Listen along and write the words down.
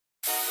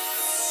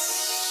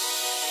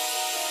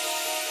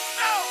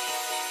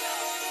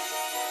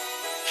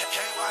We're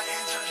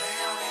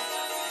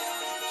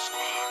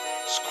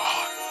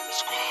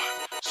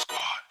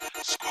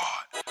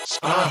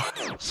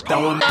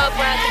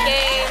at the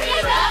game.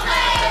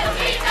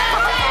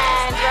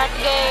 And we're at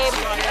the game.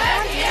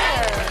 And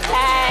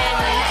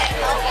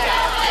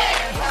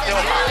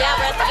yeah,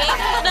 we're at the game.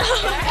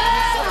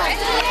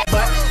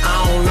 But I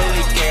don't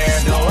really care.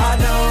 No, I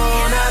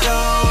don't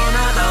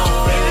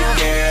really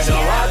care. No,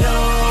 I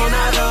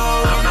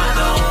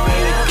don't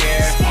really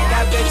care.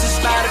 Got bitches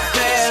by the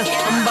pair.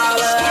 I'm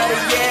baller of the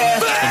year.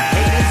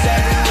 Haters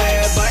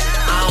everywhere, but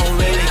I don't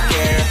really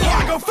care.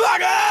 Waka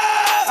Flocka!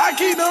 I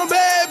keep them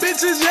bad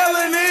bitches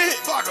yelling it.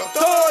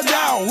 Throw it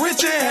down,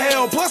 rich in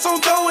hell. Plus I'm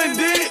throwing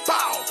dick.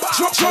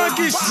 Drunk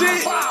as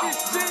shit.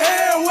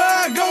 Everywhere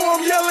I go,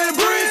 I'm yelling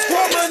bricks.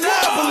 For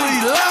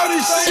Monopoly, loud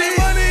as shit.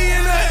 Money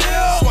in the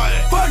air.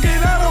 Fuck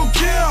it, I don't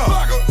care.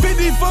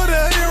 50 for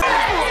the ear.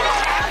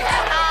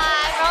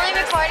 I'm only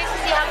recording to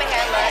see how my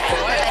hair looks.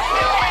 I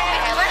feel like my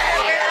hair looks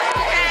weird.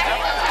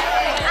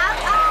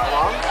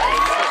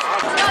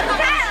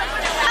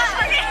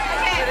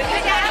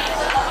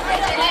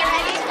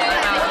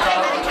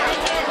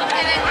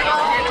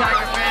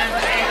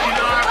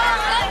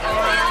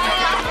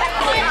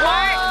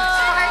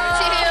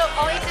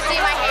 Only to see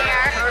my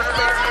hair.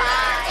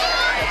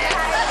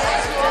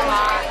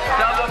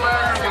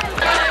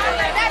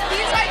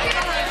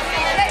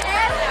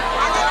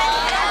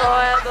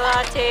 Spoiled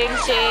watching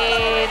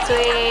shit,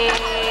 sweet.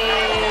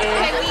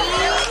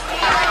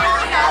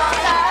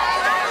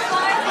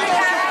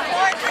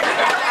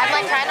 I'm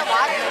like trying to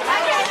watch it.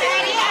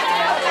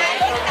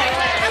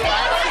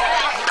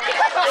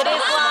 It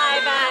is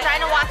live. I'm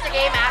trying to watch the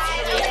game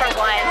actually for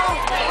one.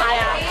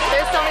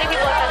 There's so many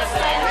people in front of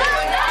me.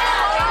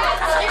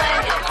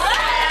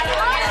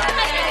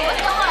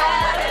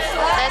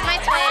 There's my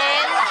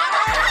twin.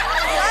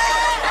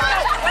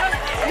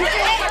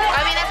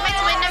 I mean, that's my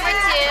twin number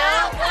 2.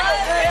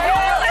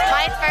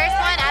 My first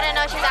one, I don't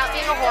know, she's out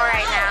being a whore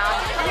right now.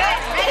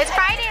 It's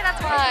Friday, that's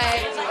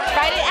why.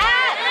 Friday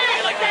at!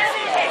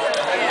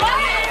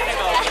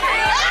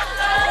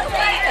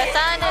 The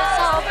sun is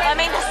so,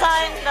 the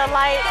sun, the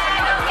light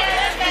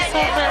is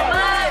so good.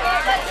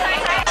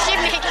 She's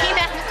making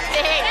that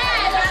mistake.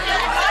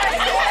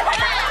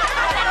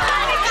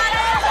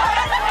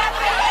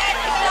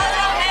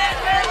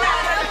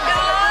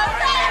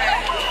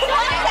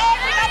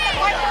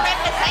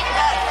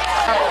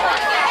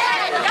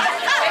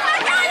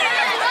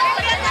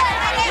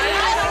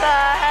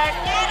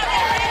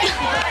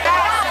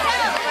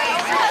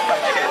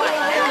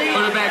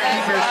 Quarterback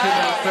keeper to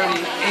the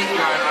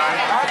 38-yard line.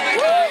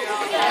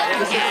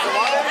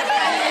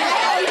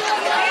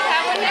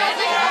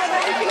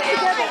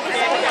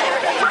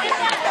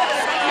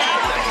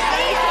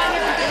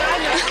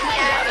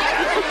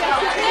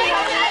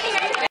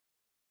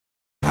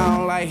 I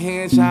don't like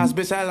hand shots,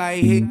 bitch, I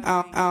like hit.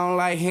 I don't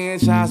like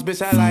hand shots,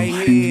 bitch, I like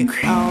hit.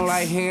 I don't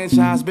like hand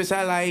shots, bitch,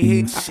 I like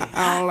hit.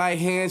 I don't like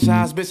hand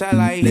shots, bitch, I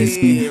like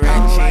hit. I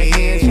don't like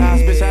hand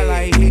shots, bitch, I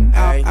like hit. I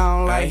don't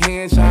like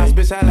hand shots,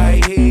 bitch, I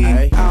like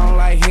hit. I don't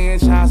like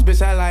hand shots,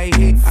 bitch, I like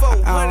hit. I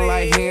don't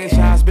like hand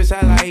shots, bitch,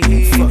 I like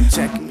hit. Fuck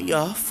checking me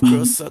off,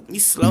 girl suck me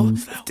slow.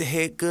 If the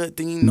head good,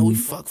 then you know we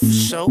fuck for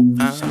sure.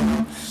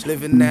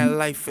 Living that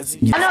life as a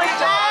I know it's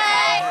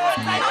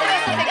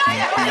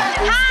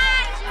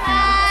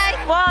Hi!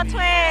 Wall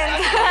twins!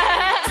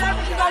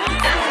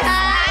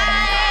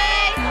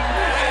 Hi!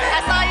 I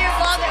saw your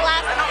vlog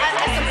last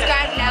time. I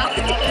subscribe now.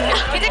 Can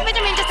you take a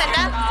picture of me and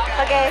Jacinda?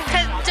 Okay.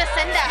 Because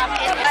Jacinda, I'm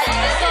in.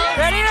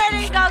 Ready,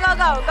 ready, go, go,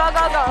 go, go,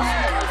 go, go.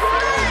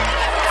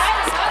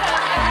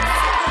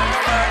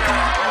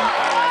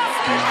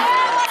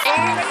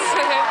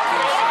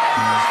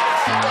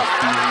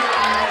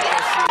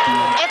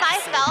 If I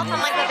fell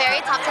from like the very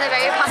top to the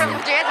very bottom,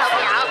 would you guys help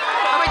me out?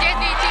 Or would you guys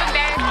be too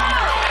embarrassed?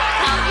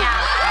 Help me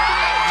out.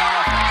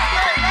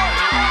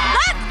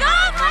 Let's go,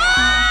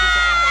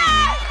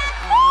 boys!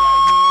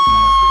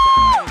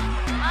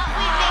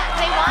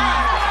 They won.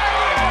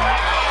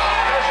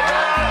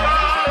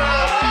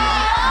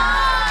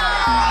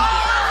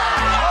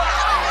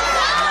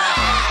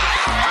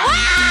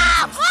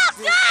 Wow!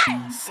 Bullshit!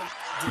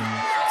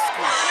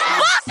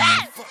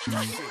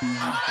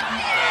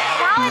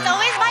 Wow, it's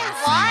always my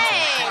one.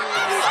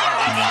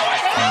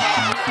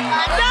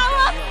 No,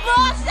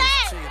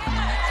 bullshit!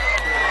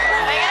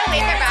 Are you gonna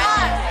laser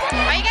back?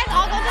 Are you guys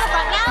all going to the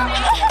front now?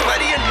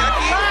 Buddy and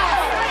Ducky.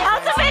 Oh,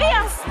 it's a video!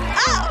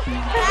 Oh!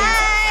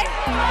 Hi!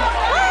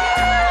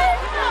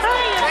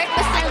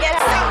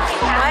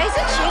 Why is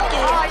it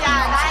shaking? Oh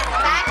yeah,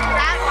 that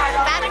combo?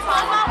 That's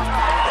possible.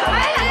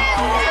 But you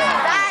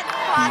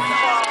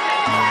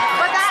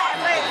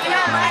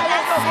know,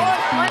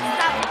 what's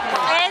that?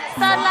 It's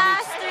the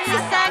last 3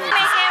 seconds.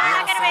 We're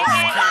not gonna make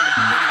it.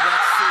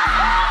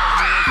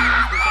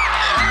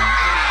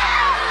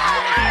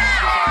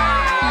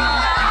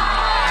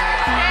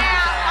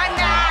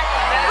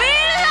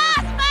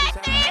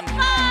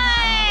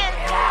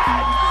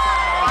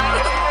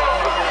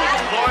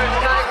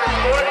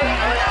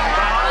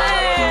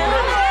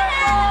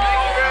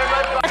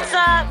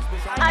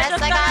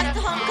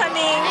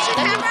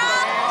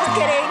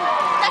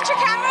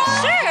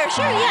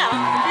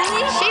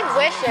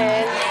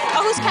 question.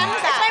 Oh, whose camera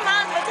is that? It's my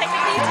mom, but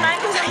technically it's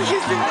mine because I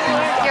used it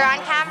before. You're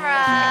on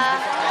camera.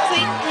 So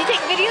you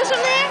take videos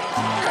from there?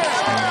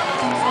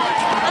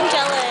 I'm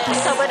jealous.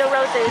 So where the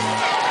roses?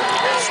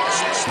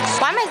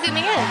 Why am I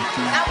zooming in?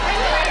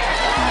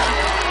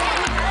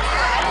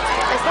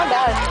 It's not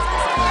bad.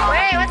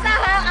 Wait, what the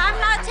hell?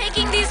 I'm not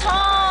taking these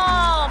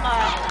home.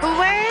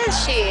 Where is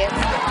she?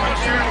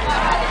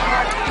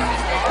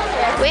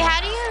 Wait, how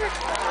do you?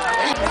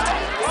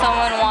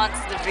 Someone wants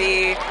to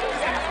be.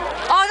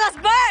 Oh, that's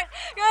Bert!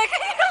 You're like,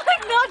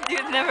 no,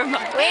 dude, never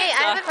mind. Wait,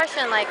 I have a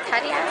question. Like,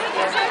 how do you have to do?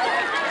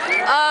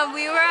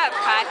 We were at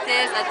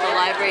practice at the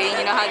library.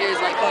 You know how there's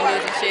like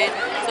windows and shit.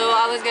 So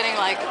I was getting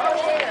like,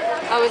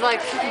 I was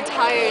like freaking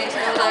tired.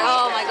 And I was like,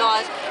 oh my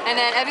gosh. And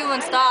then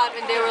everyone stopped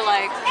and they were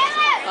like,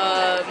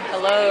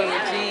 hello,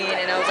 Jean.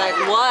 And I was like,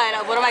 what?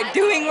 What am I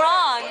doing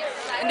wrong?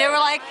 And they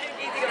were like,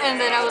 and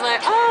then I was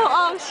like,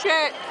 oh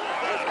shit.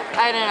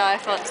 I don't know, I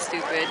felt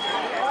stupid.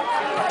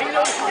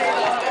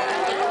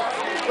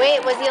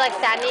 Wait, was he like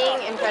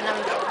standing in front of?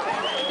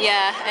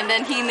 Yeah, and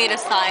then he made a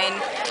sign,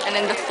 and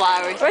then the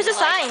flowers. Where's the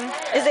sign?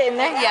 Is it in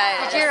there?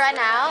 Yeah. Did you run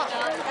out?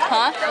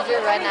 Huh? Did you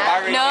run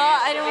out? No,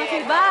 I didn't want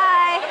to.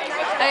 Bye.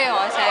 I didn't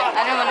want to say.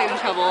 I didn't want to get in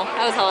trouble.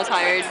 I was hella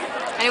tired,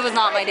 and it was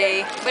not my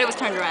day, but it was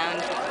turned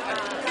around.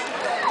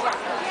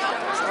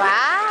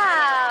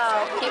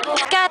 Wow. People.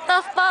 Look at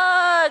the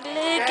fog.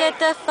 Look at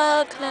the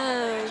fog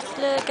clouds.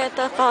 Look at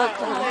the fog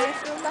clouds.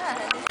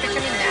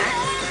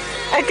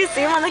 I can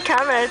see him on the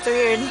camera. It's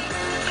weird.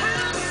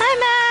 Hi,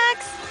 Max.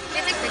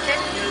 Can you take pictures?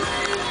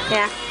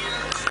 Yeah.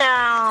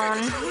 Down.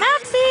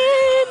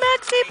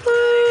 Maxie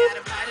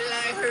poop.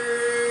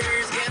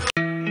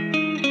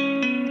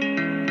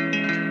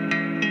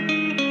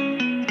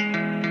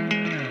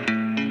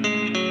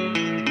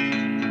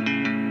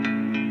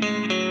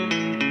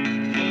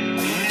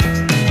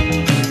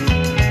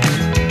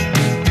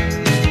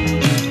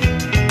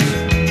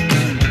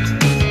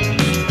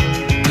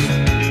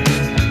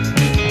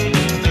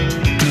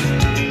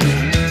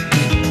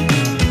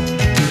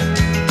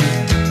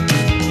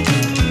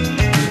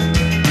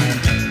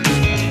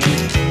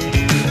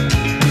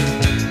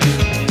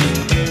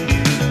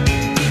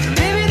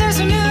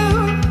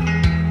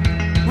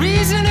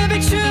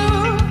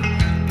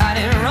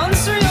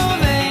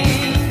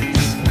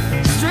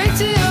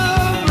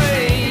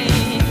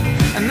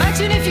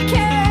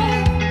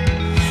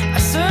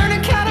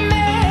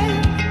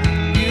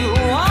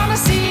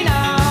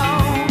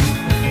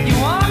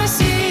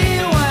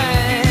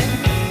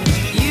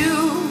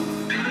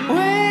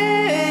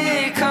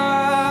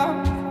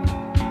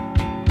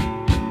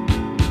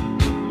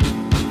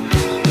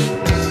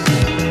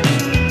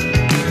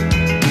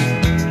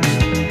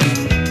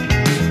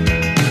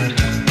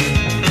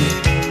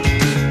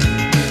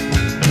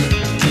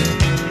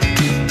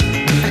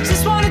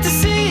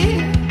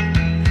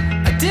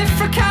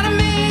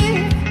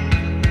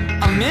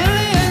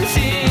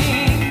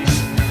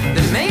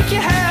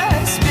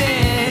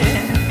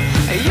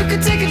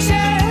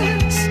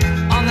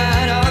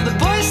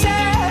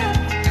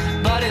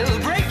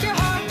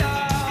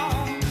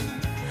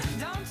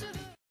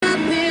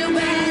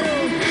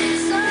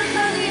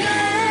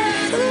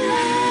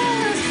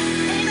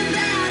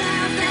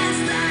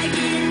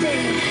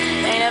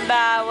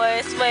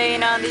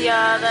 Waiting on the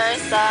other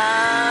side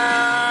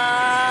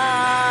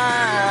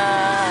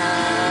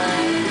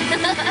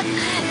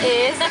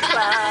is the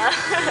climb.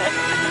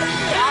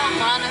 I'm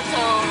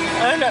monotone.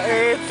 And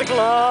it's the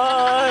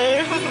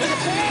climb.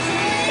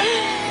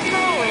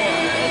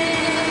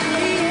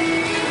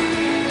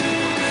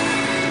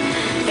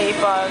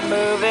 Keep on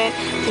moving,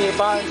 keep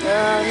on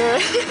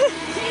turning.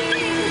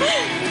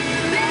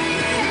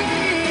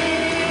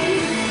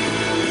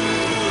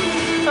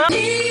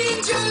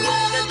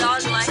 The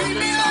dog likes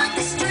this song.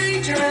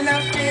 And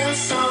I feel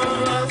so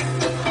rough.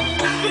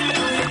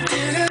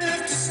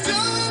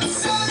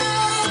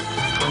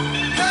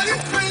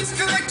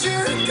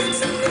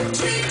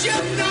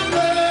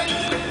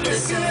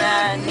 Listen,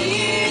 I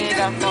need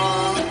a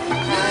phone. I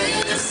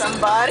need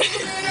somebody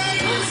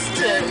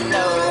to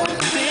know.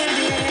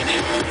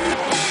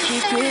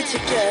 Keep it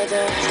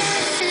together.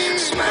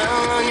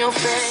 Smile on your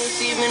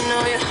face, even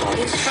though your heart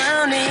is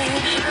frowning.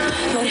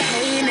 But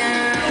hey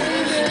now,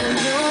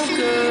 no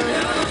good.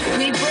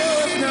 We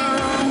both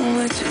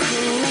know it's a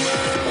cruel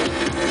world,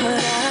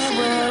 but I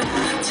will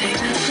take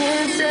the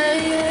chances.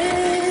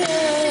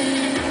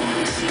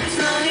 As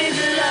long as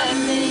you love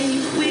me,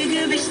 we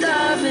could be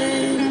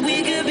starving,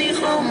 we could be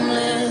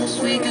homeless,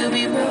 we could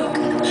be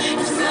broken.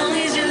 As long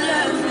as you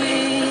love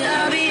me,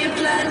 I'll be your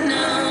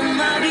platinum,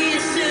 I'll be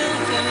your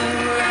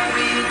silver, I'll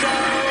be your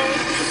gold.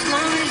 As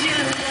long as you love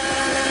me.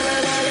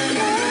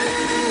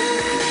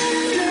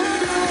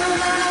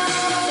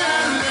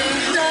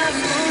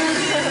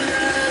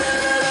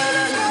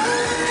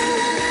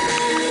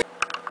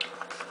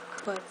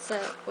 What's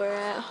up? We're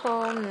at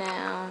home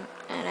now,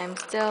 and I'm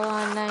still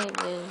on night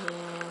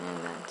vision,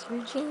 and that's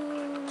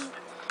Regine,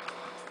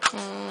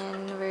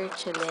 and we're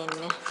chilling.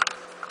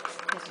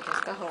 Let's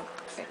just go home.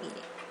 We're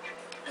eating.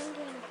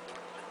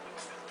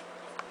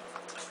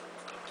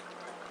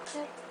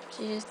 Yep,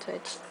 she just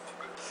twitched.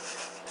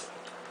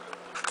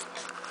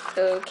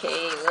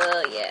 Okay,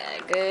 well, yeah.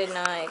 Good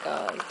night,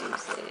 guys.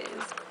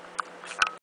 Deuces.